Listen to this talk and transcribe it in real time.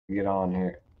Get on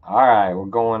here. All right, we're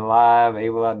going live.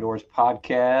 Able Outdoors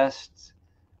podcast.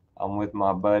 I'm with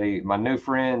my buddy, my new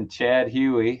friend Chad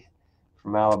Hughey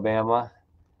from Alabama.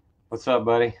 What's up,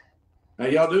 buddy? How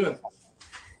y'all doing?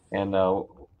 And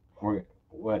we're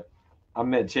what I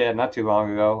met Chad not too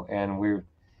long ago, and we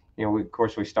of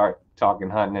course we start talking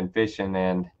hunting and fishing,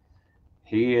 and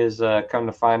he is come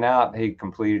to find out he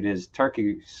completed his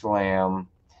turkey slam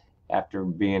after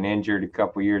being injured a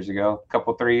couple years ago,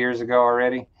 3 years ago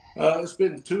already. It's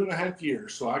been 2.5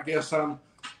 years, so I guess I'm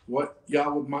what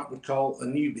y'all might call a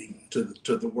newbie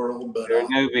to the world. But You're a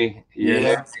newbie. You're a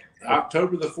yeah, newbie.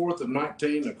 October the 4th of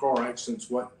 19, a car accident's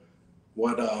what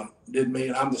did me,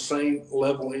 and I'm the same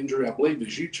level injury I believe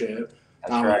as you, Chad.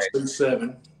 That's I'm a right.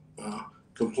 C7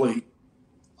 complete.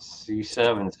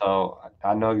 C7. So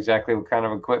I know exactly what kind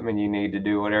of equipment you need to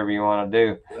do whatever you want to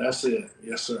do. That's it.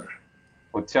 Yes, sir.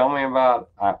 Well, tell me about.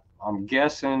 I'm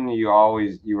guessing you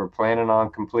were planning on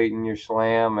completing your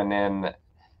slam, and then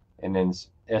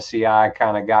SCI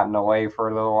kind of got in the way for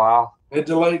a little while. It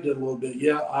delayed it a little bit.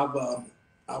 Yeah,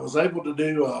 I was able to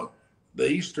do the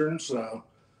Easterns a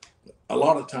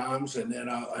lot of times, and then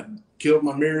I killed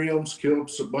my Miriams,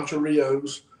 killed a bunch of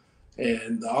Rios,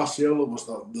 and the Osceola was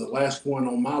the last one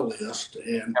on my list.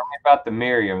 And Tell me about the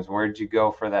Miriams. Where'd you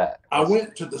go for that? I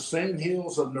went to the Sand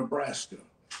Hills of Nebraska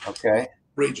uh, Okay.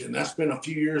 region. That's been a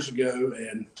few years ago,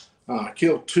 and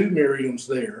killed two Miriams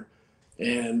there.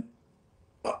 And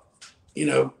uh, you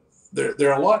know,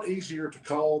 they're a lot easier to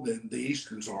call than the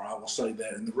Easterns are. I will say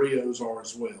that, and the Rios are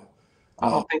as well. I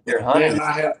don't think they're But hunting. man,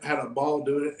 I had a ball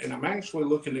doing it, and I'm actually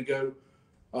looking to go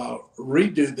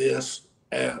redo this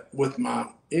with my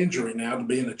injury now to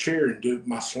be in a chair and do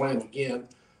my slam again.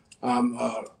 I'm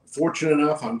fortunate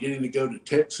enough, I'm getting to go to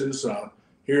Texas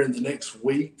here in the next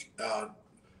week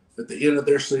at the end of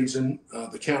their season.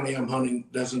 The county I'm hunting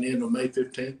doesn't end on May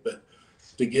 15th, but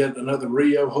to get another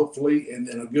Rio, hopefully. And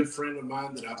then a good friend of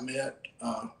mine that I've met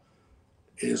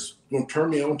is going to turn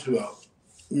me on to a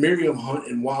Miriam hunt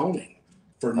in Wyoming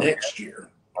for Okay. next year.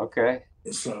 Okay.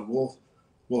 So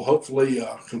we'll hopefully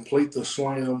complete the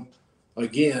slam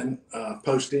again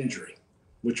post injury,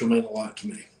 which will mean a lot to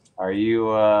me. Are you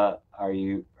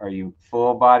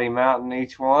full body mounting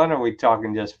each one? Or are we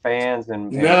talking just fans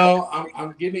and No,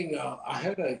 I'm getting. I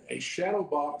had a shadow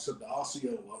box of the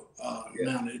Osceola yeah.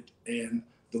 mounted, and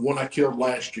the one I killed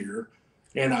last year,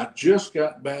 and I just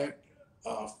got back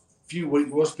a few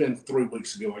weeks. Well, it's been 3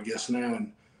 weeks ago, I guess now,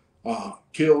 and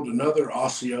killed another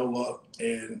Osceola,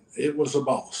 and it was a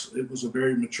boss. It was a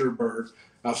very mature bird.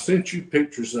 I've sent you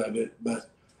pictures of it, but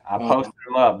I uh, posted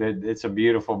them up. It's a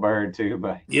beautiful bird too,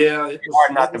 but yeah, it it's was.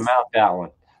 hard It not to was. mount that one.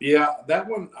 Yeah, that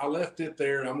one I left it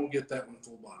there. I'm gonna get that one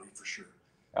full body for sure.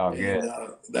 Oh, good.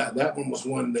 And that one was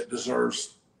one that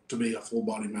deserves to be a full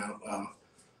body mount.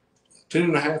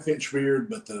 2.5 inch beard,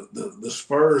 but the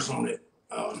spurs on it,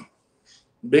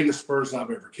 biggest spurs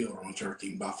I've ever killed on a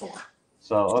turkey by far.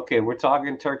 So, okay, we're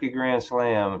talking Turkey Grand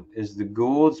Slam. Is the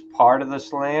Gould's part of the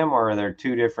slam, or are there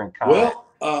two different kinds?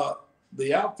 Well,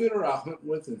 the outfitter I hunt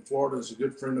with in Florida is a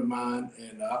good friend of mine,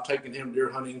 and I've taken him deer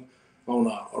hunting on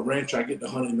a ranch I get to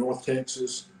hunt in North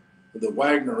Texas. The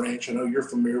Wagner Ranch, I know you're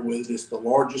familiar with it. It's the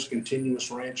largest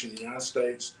continuous ranch in the United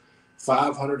States,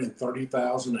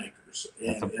 530,000 acres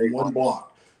That's a in big one, one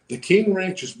block. The King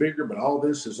Ranch is bigger, but all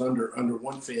this is under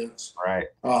one fence. right?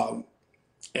 Um,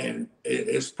 and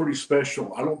it's pretty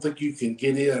special. I don't think you can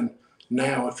get in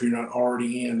now if you're not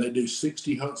already in. They do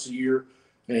 60 hunts a year,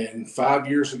 and 5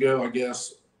 years ago, I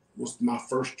guess, was my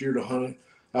first year to hunt it.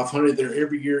 I've hunted there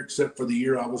every year except for the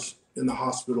year I was in the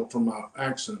hospital from my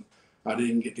accident. I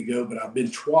didn't get to go, but I've been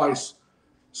twice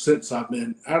since I've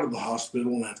been out of the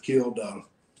hospital, and I've killed a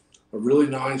really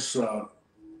nice high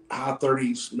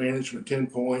 30s management 10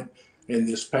 point. And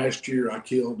this past year, I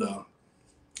killed a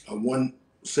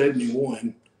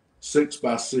 171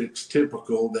 6x6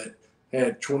 typical that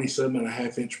had 27 and a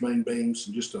half inch main beams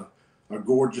and just a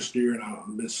gorgeous deer. And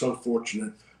I've been so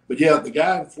fortunate. But yeah, the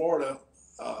guy in Florida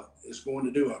is going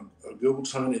to do a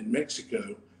Goulds hunt in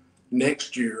Mexico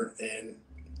next year. And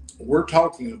we're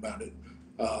talking about it.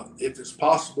 If it's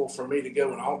possible for me to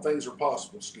go, and all things are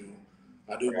possible still,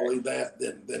 I do Right. believe that,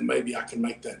 then maybe I can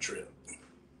make that trip.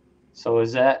 So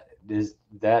is that there's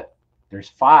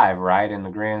five, right, in the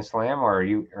Grand Slam, or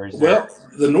is there? Well,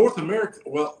 the North America,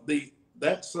 well,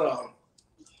 that's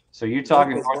So you're not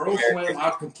talking the North World Slam. American, I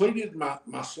completed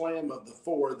my slam of the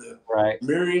four, the right?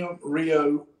 Miriam,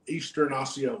 Rio, Eastern,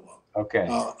 Osceola. Okay,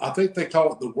 I think they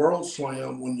call it the World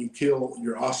Slam when you kill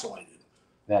your oscillated.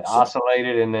 that So,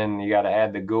 oscillated, and then you got to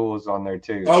add the Goulds on there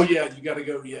too, oh yeah, you got to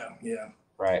go. Yeah, yeah.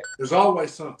 right? There's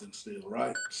always something still,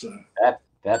 right? So, That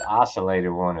That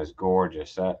oscillator one is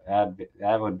gorgeous.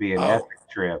 That would be an Oh, epic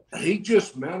trip. he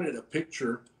just mounted a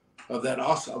picture of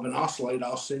of an oscillator.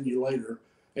 I'll send you later,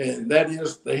 and that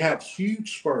is they have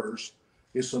huge spurs.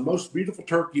 It's the most beautiful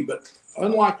turkey, but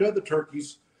unlike other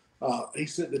turkeys, he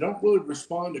said they don't really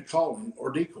respond to calling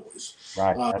or decoys.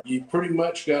 Right. You pretty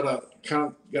much gotta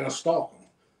stalk them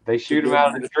They to shoot be them able out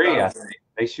to of get the a tree. shot I of them. think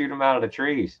they shoot them out of the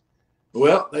trees.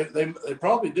 Well, they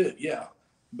probably did, yeah.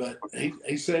 But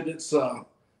he said it's a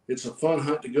fun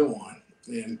hunt to go on,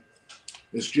 and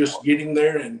it's just getting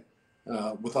there and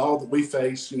with all that we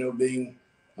face, being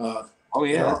Oh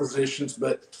in our yeah. positions,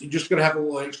 but you're just going to have a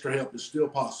little extra help. It's still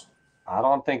possible. I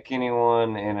don't think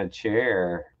anyone in a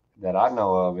chair that I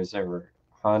know of has ever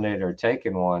hunted or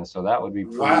taken one. So that would be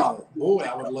pretty. Wow, boy,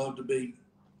 I would love to be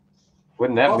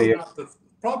Wouldn't that probably be? not the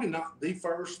probably not the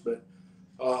first, but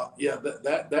yeah,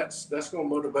 that's going to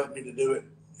motivate me to do it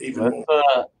even Let's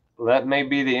more. that may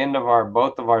be the end of our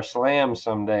both of our slams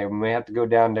someday. We may have to go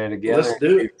down there together Let's and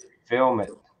do see if it. we can film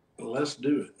it. Let's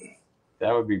do it.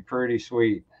 That would be pretty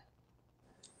sweet.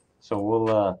 So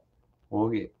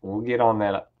we'll get on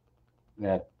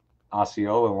that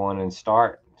Osceola one and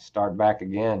start back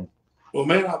again. Well,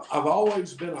 man, I've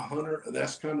always been a hunter.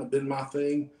 That's kind of been my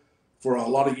thing for a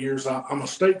lot of years. I'm a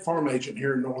state farm agent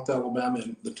here in North Alabama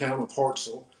in the town of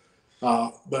Hartselle.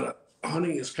 But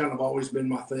hunting has kind of always been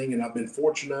my thing, and I've been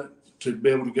fortunate to be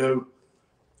able to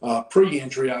go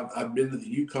pre-injury. I've been to the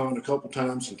Yukon a couple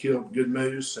times and killed good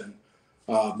moose, and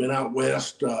been out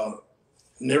west.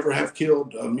 Never have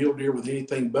killed a mule deer with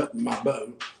anything but my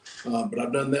bow, but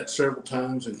I've done that several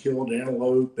times and killed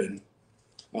antelope. And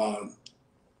uh,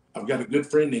 I've got a good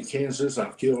friend in Kansas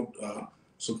I've killed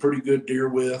some pretty good deer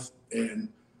with, and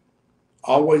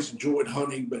always enjoyed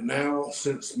hunting. But now,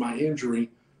 since my injury,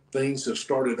 things have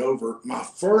started over. My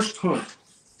first hunt,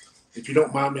 if you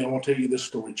don't mind me, I want to tell you this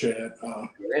story, Chad.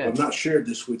 Yeah. I've not shared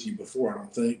this with you before, I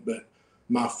don't think, but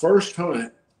my first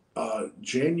hunt,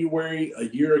 January a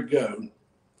year ago,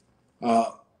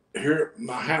 uh, here at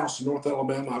my house in North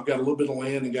Alabama, I've got a little bit of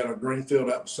land and got a green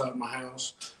field out beside my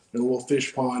house and a little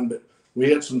fish pond. But we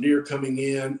had some deer coming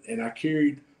in, and I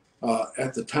carried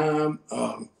at the time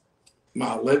my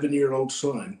 11-year-old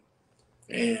son,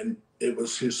 and it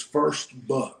was his first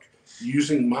buck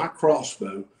using my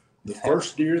crossbow. The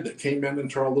first deer that came out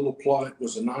into our little plot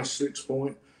was a nice 6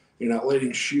 point, and I let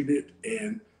him shoot it.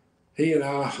 And he and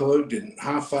I hugged and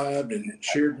high fived and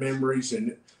shared memories,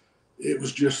 and it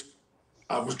was just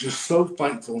I was just so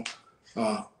thankful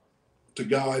uh, to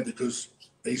God because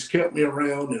He's kept me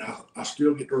around, and I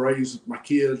still get to raise my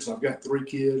kids. I've got 3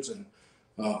 kids and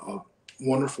a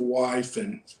wonderful wife,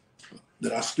 and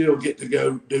that I still get to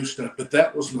go do stuff. But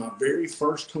that was my very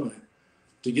first hunt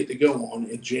to get to go on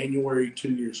in January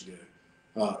 2 years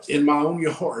ago, in my own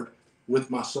yard with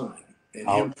my son, and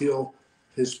I, him kill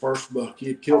his first buck. He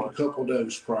had killed a couple of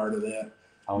does prior to that,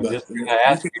 I was but just going to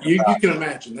ask you you about. can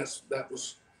imagine that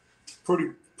was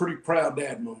pretty proud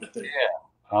dad moment there.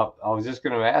 I was just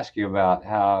going to ask you about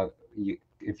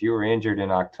if you were injured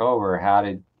in October, how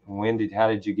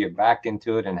did you get back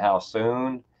into it, and how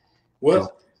soon? Because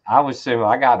Well,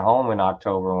 I got home in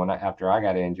October after I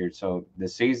got injured, so the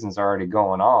season's already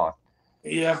going on.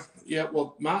 yeah.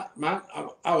 Well,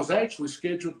 I was actually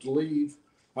scheduled to leave.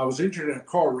 I was injured in a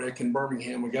car wreck in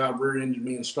Birmingham. A guy rear-ended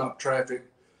me and stopped traffic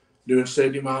doing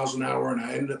 70 miles an hour, and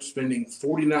I ended up spending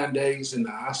 49 days in the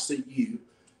ICU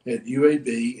at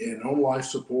UAB and on life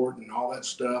support and all that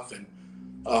stuff, and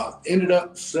ended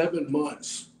up 7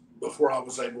 months before I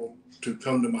was able to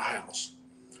come to my house.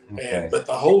 And Okay. but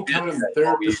the You whole did time, the say, oh,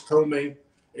 therapist told me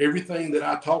everything that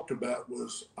I talked about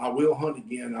was, I will hunt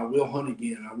again, I will hunt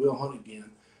again, I will hunt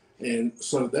again. And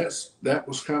so that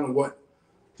was kind of what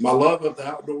my love of the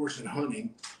outdoors and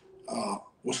hunting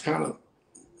was kind of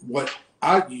what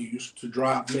I used to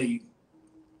drive me,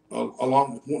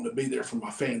 along with wanting to be there for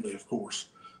my family, of course,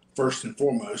 first and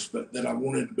foremost, but that I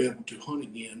wanted to be able to hunt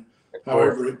again, of course.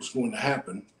 however it was going to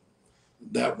happen.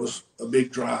 That was a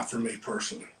big drive for me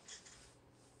personally.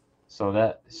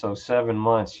 So 7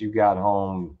 months you got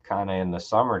home kind of in the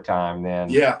summertime then,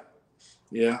 Yeah,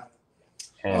 yeah.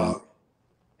 and Uh,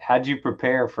 how'd you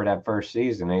prepare for that first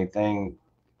season? Anything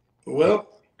well,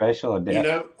 special, you adaptation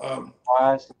know,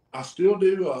 wise? I still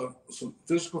do some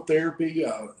physical therapy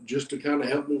just to kind of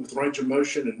help me with range of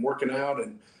motion and working out.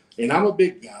 And I'm a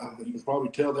big guy. You can probably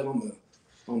tell that on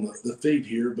the feed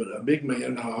here, but a big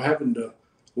man having to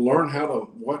learn how to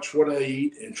watch what I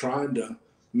eat and trying to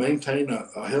maintain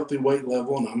a healthy weight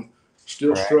level. And I'm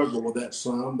still Correct. struggling with that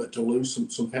some, but to lose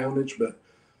some poundage. But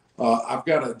I've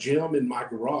got a gym in my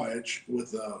garage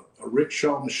with a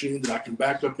rickshaw machine that I can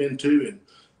back up into and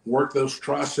work those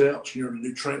triceps, to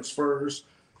do transfers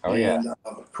Oh yeah. and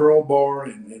a curl bar.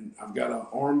 And I've got an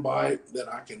arm bike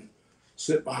that I can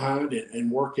sit behind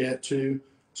and work at too.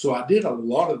 So I did a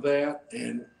lot of that.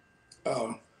 And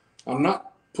uh, I'm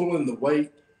not pulling the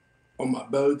weight on my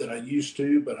bow that I used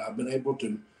to, but I've been able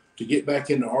to get back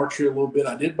into archery a little bit.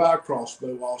 I did buy a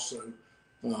crossbow also,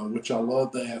 which I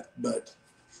love that. But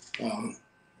um,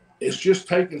 it's just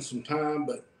taking some time,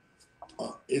 but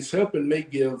it's helping me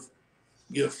give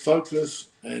focus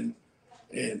and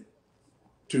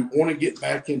to want to get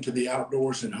back into the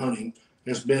outdoors and hunting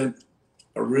has been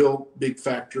a real big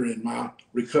factor in my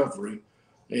recovery.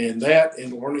 And that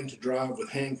and learning to drive with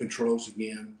hand controls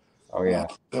again Oh yeah.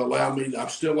 to allow me, I'm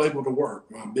still able to work.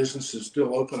 My business is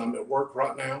still open. I'm at work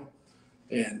right now.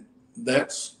 And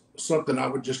that's something I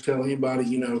would just tell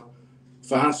anybody,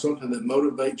 find something that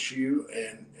motivates you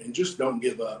and just don't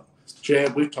give up.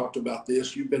 Chad, we've talked about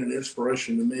this. You've been an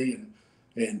inspiration to me,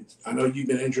 and I know you've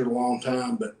been injured a long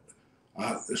time, but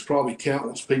there's probably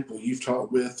countless people you've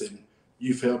talked with and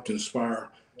you've helped inspire.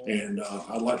 And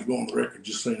I'd like to go on the record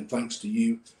just saying thanks to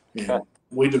you. And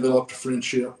we developed a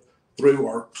friendship through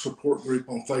our support group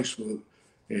on Facebook,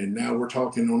 and now we're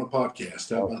talking on a podcast.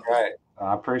 How That's about that? right.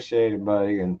 I appreciate it,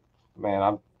 buddy. And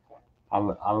man,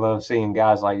 I love seeing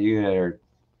guys like you that are,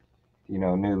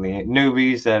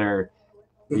 newbies that are,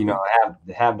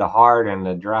 have the heart and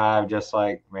the drive. Just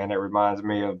like, man, it reminds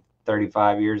me of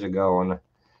 35 years ago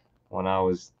when I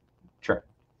was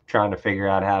trying to figure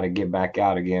out how to get back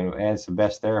out again. And it's the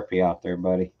best therapy out there,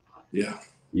 buddy. Yeah.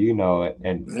 You know it.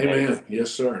 And Amen.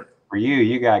 Yes, sir. for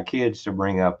you got kids to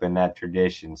bring up in that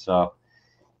tradition. So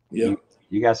you Yep.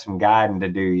 you got some guiding to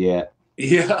do yet.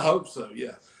 Yeah, I hope so.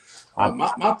 Yeah. I,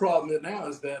 My problem now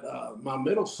is that my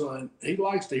middle son, he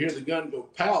likes to hear the gun go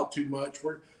pow too much.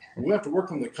 We have to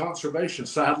work on the conservation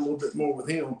side a little bit more with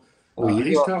him. well, you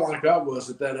He's go, kind of like I was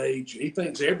at that age. He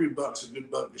thinks every buck's a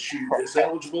good buck to shoot. It's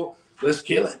eligible. Let's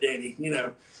kill it, Danny.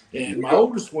 And you my go,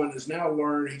 oldest one has now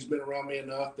learned, he's been around me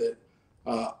enough that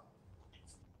uh,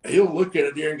 he'll look at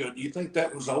a deer and go, "Do you think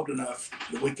that was old enough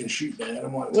that we can shoot that?"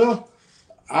 I'm like, "Well,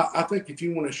 I think if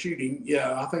you want to shoot him,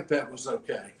 yeah, I think that was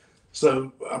okay."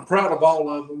 So I'm proud of all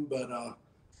of them, but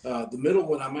the middle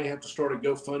one I may have to start a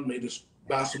GoFundMe to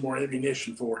buy some more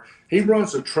ammunition for. He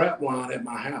runs a trap line at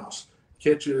my house,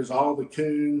 catches all the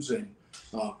coons and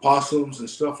possums and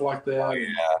stuff like that, oh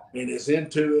and is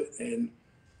into it. And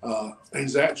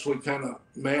he's actually kind of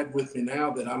mad with me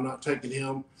now that I'm not taking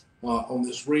him on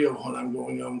this Rio hunt I'm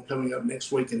going on coming up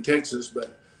next week in Texas.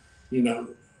 But you know,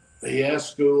 he has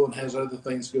school and has other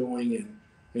things going,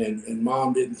 and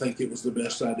Mom didn't think it was the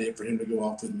best idea for him to go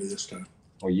off with me this time.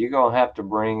 Well, you're gonna have to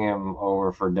bring him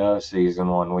over for dove season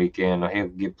one weekend. He'll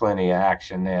get plenty of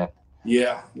action then.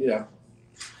 Yeah, yeah.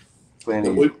 But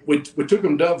Plenty. we took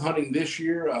him dove hunting this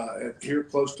year here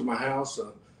close to my house.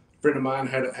 A friend of mine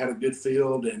had a good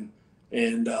field, and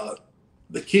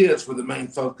the kids were the main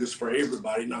focus for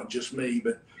everybody, not just me.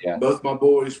 But Yeah. both my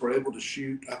boys were able to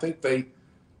shoot. I think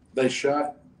they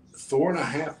shot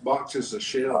 4.5 boxes of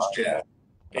shells, Oh yeah. Chad,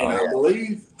 and Oh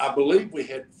I believe we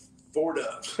had 4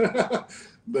 doves.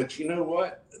 But you know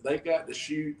what? They got to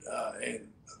shoot, and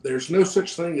there's no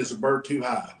such thing as a bird too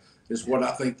high. Is what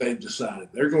I think they've decided.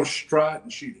 They're going to try it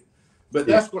and shoot it. But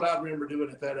yeah. that's what I remember doing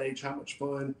at that age. How much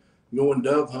fun going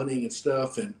dove hunting and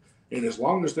stuff. And as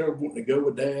long as they're wanting to go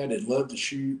with Dad and love to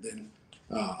shoot, then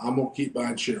I'm gonna keep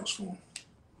buying shells for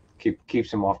them.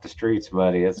 Keeps him off the streets,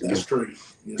 buddy. That's a That's true.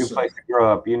 Yes, good sir. place to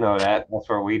grow up. You know that. That's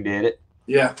where we did it.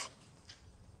 Yeah.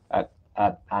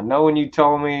 I know when you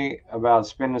told me about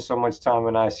spending so much time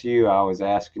in ICU, I was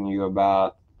asking you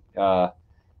about uh,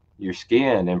 your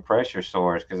skin and pressure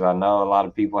sores because I know a lot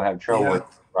of people have trouble with Yeah.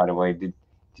 it right away. Did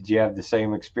you have the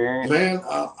same experience? Man,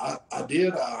 I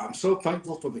did. I'm so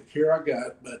thankful for the care I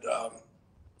got. But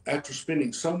after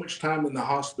spending so much time in the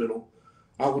hospital,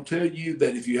 I will tell you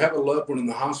that if you have a loved one in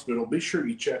the hospital, be sure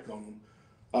you check on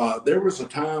them. There was a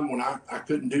time when I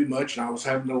couldn't do much and I was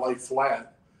having to lay flat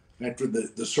after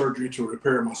the surgery to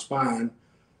repair my spine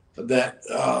that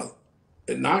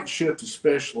at night shift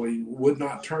especially would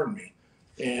not turn me.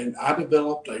 And I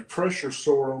developed a pressure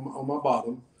sore on my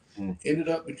bottom, Mm, ended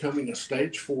up becoming a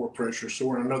stage 4 pressure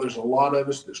sore. And I know there's a lot of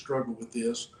us that struggle with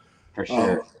this. for Uh,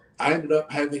 sure. I ended up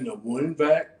having a wound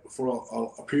vac for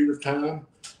a period of time,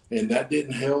 and that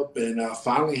didn't help. And I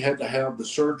finally had to have the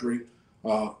surgery,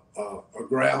 a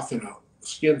graft and a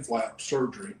skin flap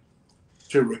surgery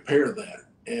to repair that.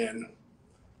 And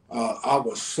I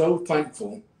was so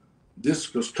thankful this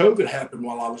because COVID happened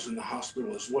while I was in the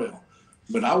hospital as well.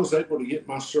 But I was able to get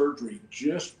my surgery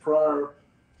just prior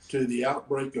to the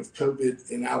outbreak of COVID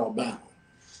in Alabama.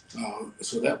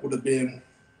 So that would have been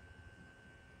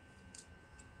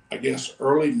I guess,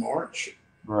 early March,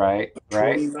 Right,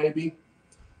 right. 20 maybe.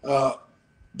 Uh,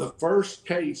 the first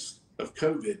case of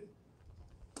COVID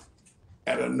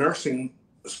at a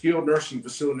skilled nursing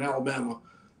facility in Alabama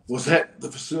was at the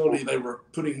facility they were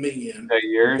putting me in The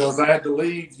years. because I had to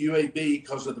leave UAB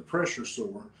because of the pressure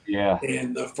sore. Yeah.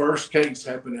 And the first case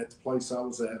happened at the place I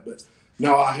was at. But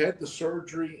no, I had the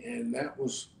surgery, and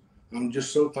I'm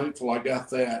just so thankful I got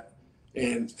that.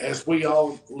 And as we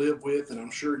all live with, and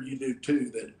I'm sure you do too,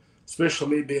 that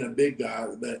especially me being a big guy,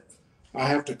 that I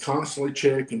have to constantly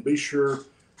check and be sure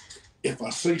if I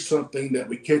see something that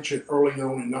we catch it early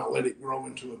on and not let it grow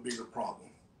into a bigger problem.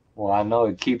 Well, I know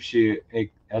it keeps you.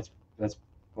 That's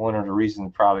one of the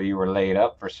reasons probably you were laid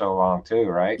up for so long too,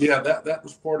 right? Yeah, that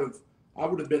was part of. I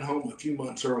would have been home a few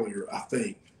months earlier, I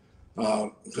think,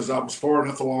 because I was far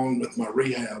enough along with my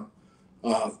rehab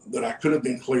that I could have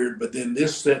been cleared. But then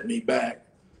this set me back,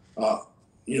 uh,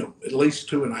 at least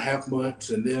 2.5 months,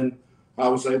 and then I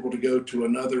was able to go to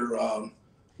another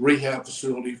rehab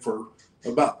facility for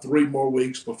about 3 more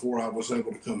weeks before I was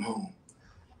able to come home.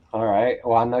 All right.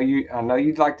 Well, I know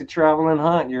you'd like to travel and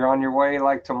hunt. You're on your way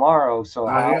like tomorrow. So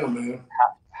I am, man.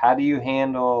 how do you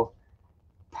handle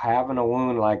having a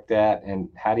wound like that, and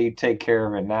how do you take care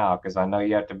of it now? Because I know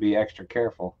you have to be extra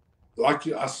careful. Like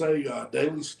I say,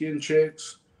 daily skin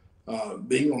checks,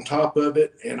 being on top of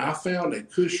it. And I found a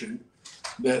cushion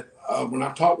that when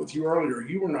I talked with you earlier,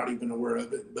 you were not even aware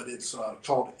of it, but it's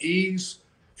called Ease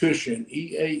Cushion,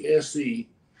 EASE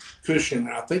Cushion.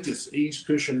 I think it's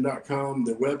easecushion.com,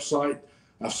 the website.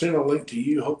 I've sent a link to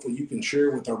you. Hopefully, you can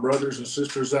share with our brothers and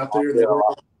sisters out there in the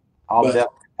world. I'll But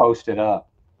definitely post it up.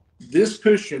 this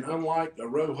cushion, unlike a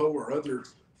Roho or other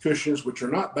cushions, which are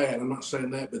not bad, I'm not saying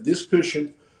that, but this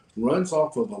cushion runs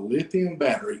off of a lithium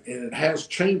battery and it has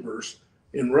chambers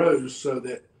in rows so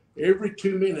that every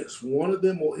 2 minutes, one of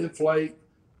them will inflate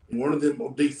and one of them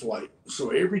will deflate. So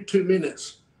every 2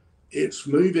 minutes, it's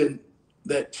moving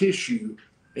that tissue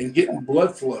and getting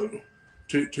blood flow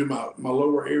to my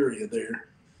lower area there.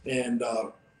 And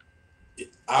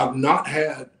I've not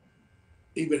had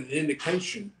even an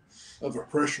indication of a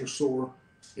pressure sore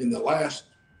in the last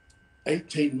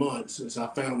 18 months since I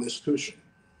found this cushion.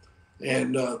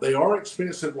 And they are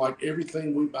expensive, like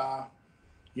everything we buy.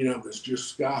 It's just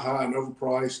sky high and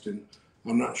overpriced. And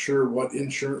I'm not sure what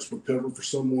insurance would cover for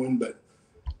someone, but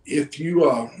if you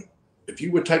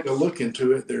would take a look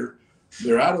into it,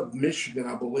 they're out of Michigan,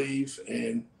 I believe,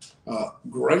 and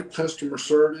great customer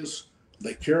service.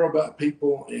 They care about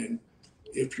people, and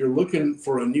if you're looking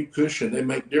for a new cushion, they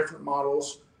make different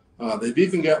models. They've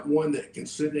even got one that can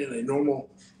sit in a normal,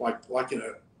 like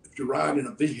if you're riding in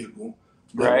a vehicle,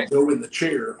 that Right. will go in the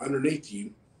chair underneath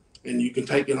you, and you can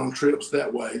take it on trips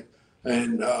that way.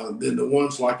 And then the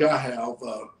ones like I have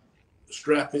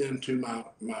strap into my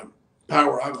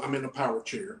power. I'm in a power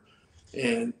chair,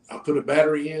 and I put a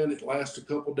battery in. It lasts a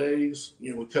couple days.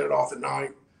 We cut it off at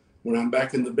night when I'm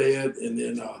back in the bed, and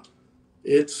then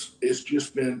it's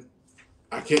just been.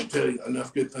 I can't tell you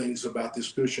enough good things about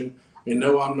this cushion. And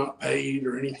no, I'm not paid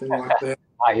or anything like that.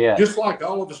 Not yet. Just like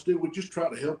all of us do, we just try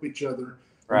to help each other. And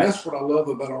Right. that's what I love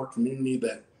about our community,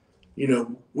 that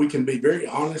we can be very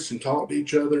honest and talk to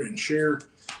each other and share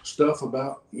stuff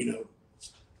about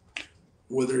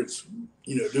whether it's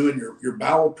doing your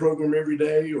bowel program every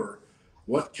day, or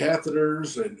what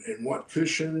catheters and what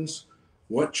cushions,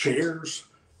 what chairs.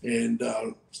 And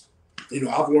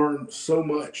I've learned so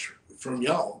much from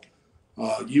y'all,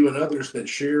 you and others that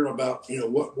share about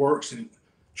what works and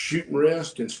shoot and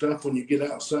rest and stuff when you get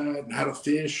outside, and how to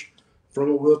fish from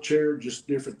a wheelchair, just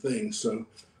different things. So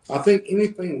I think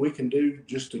anything we can do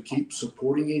just to keep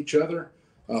supporting each other,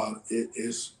 it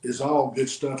is all good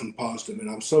stuff and positive. And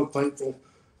I'm so thankful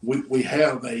we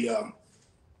have a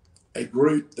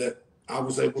group that I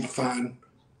was able to find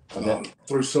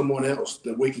through someone else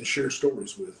that we can share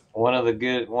stories with. One of the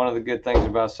good things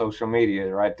about social media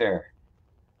is right there.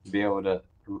 Be able to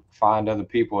find other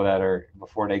people that are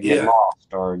before they get Yeah, lost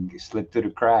or slip through the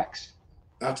cracks.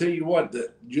 I'll tell you what,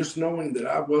 that just knowing that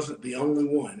I wasn't the only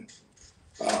one.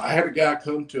 I had a guy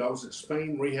come to. I was at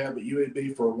Spain rehab at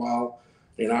UAB for a while,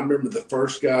 and I remember the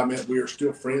first guy I met. We are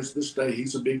still friends to this day.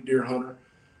 He's a big deer hunter,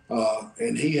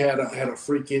 and he had a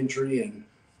freak injury, and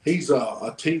he's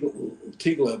a T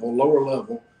level, lower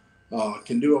level,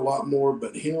 can do a lot more.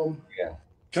 But him, Yeah.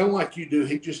 kind of like you do,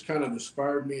 he just kind of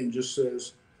inspired me and just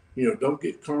says, don't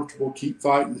get comfortable, keep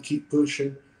fighting, keep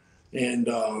pushing. And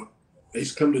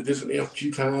he's come to visit me a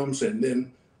few times, and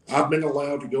then I've been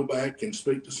allowed to go back and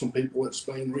speak to some people at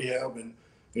Spain Rehab,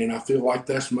 and I feel like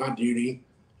that's my duty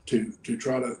to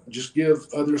try to just give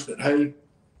others that, hey,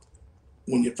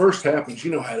 when it first happens,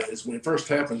 you know how it is. When it first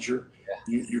happens, you're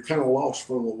kind of lost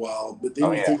for a little while, but then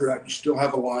Oh you yeah, figure out you still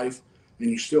have a life and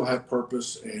you still have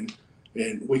purpose, and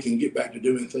we can get back to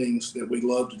doing things that we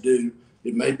love to do.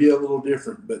 It may be a little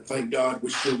different, but thank God we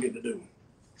still get to do them.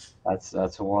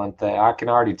 that's one thing I can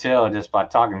already tell just by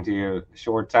talking to you a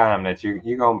short time that you're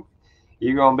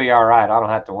gonna be all right. I don't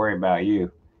have to worry about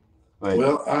you. But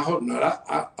Well, I hope not.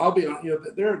 I'll be honest. You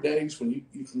know, there are days when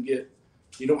you can get,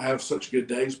 you don't have such good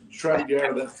days, but you try to get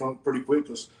out of that funk pretty quick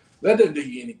because that doesn't do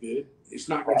you any good. It's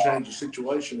not going to change the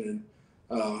situation.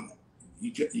 And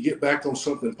you get back on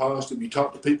something positive. You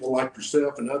talk to people like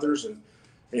yourself and others, and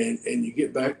you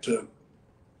get back to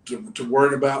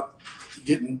worrying about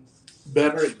getting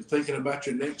better and thinking about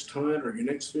your next hunt or your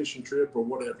next fishing trip or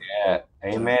whatever. yeah, So,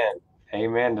 amen,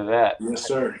 amen to that. yes,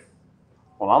 sir.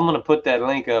 Well, I'm gonna put that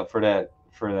link up for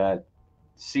that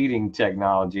seating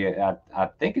technology. I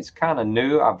think it's kind of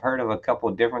new. I've heard of a couple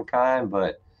of different kind,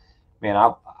 but man,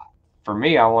 I for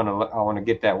me, I want to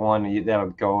get that one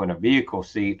that'll go in a vehicle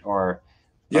seat or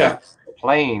like Yeah, a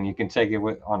plane. You can take it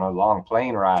with on a long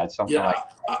plane ride, something like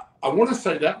yeah. I want to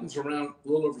say that one's around a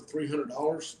little over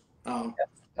 $300. Um, that.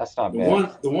 That's not the bad.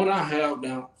 one the one I have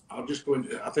now, I'll just go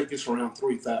into. I think it's around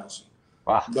 3,000,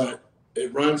 Wow. but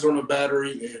it runs on a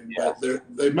battery, and Yeah. but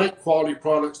they make quality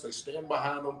products. They stand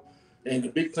behind them, and the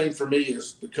big thing for me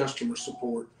is the customer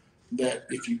support. That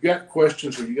if you've got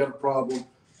questions or you got a problem,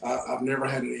 I've never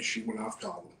had an issue when I've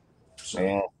called them. So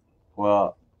Man,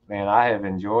 well, man, I have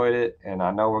enjoyed it, and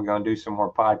I know we're gonna do some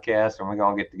more podcasts, and we're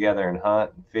gonna get together and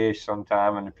hunt and fish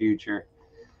sometime in the future.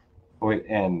 We're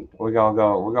gonna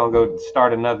go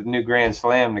start another new Grand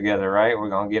Slam together, right? We're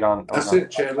gonna get on. We're that's gonna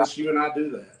it, Chad. Let's you and I do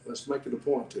that. Let's make it a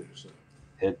point to. So.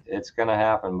 it's gonna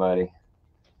happen, buddy.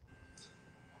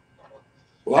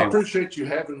 Well, I Hey, appreciate you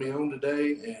having me on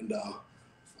today, and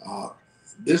uh,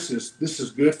 this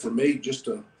is good for me just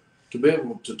to be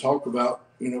able to talk about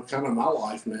kind of my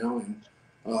life now. And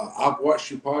I've watched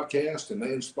your podcast, and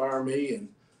they inspire me. And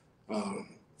um,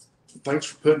 thanks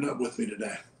for putting up with me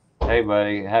today. hey,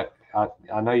 buddy.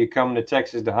 I know you're coming to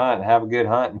Texas to hunt. Have a good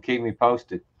hunt and keep me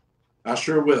posted. I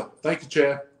sure will. Thank you,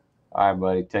 Chad. All right,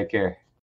 buddy. Take care.